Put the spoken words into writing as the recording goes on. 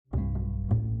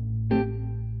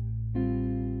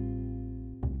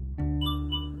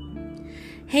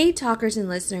Hey talkers and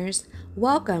listeners,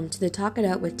 welcome to the Talk It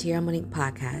Up with Tierra Monique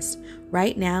podcast.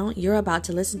 Right now, you're about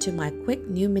to listen to my quick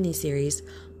new mini-series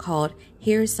called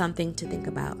Here's Something to Think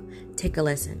About. Take a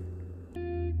listen.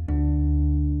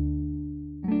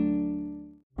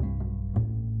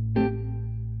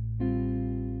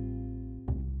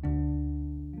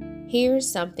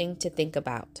 Here's something to think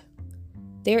about.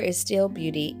 There is still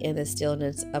beauty in the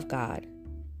stillness of God.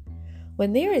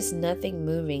 When there is nothing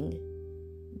moving,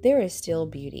 there is still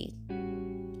beauty.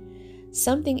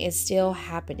 Something is still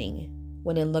happening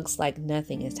when it looks like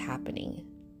nothing is happening.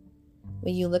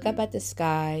 When you look up at the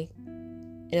sky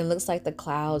and it looks like the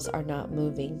clouds are not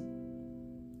moving,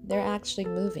 they're actually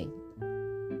moving.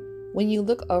 When you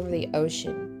look over the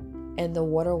ocean and the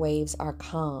water waves are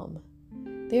calm,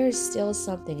 there is still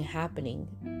something happening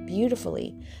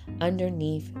beautifully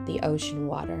underneath the ocean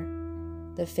water.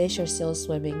 The fish are still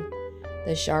swimming,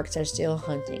 the sharks are still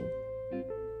hunting,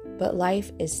 but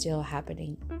life is still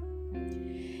happening.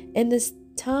 In the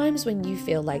times when you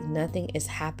feel like nothing is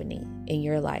happening in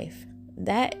your life,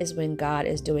 that is when God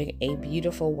is doing a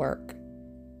beautiful work.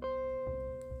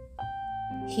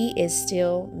 He is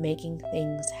still making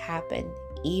things happen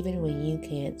even when you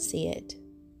can't see it.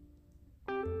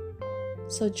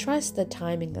 So trust the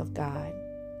timing of God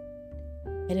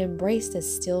and embrace the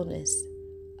stillness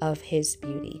of His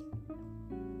beauty.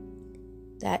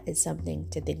 That is something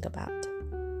to think about.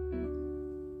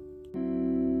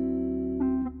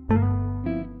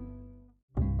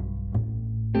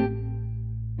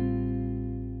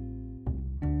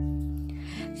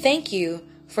 Thank you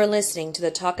for listening to the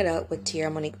Talk It Up with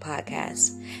Tierra Monique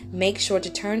podcast. Make sure to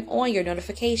turn on your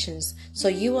notifications so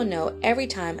you will know every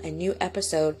time a new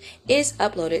episode is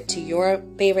uploaded to your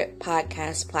favorite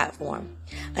podcast platform.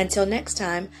 Until next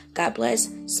time, God bless,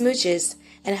 smooches,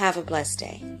 and have a blessed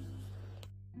day.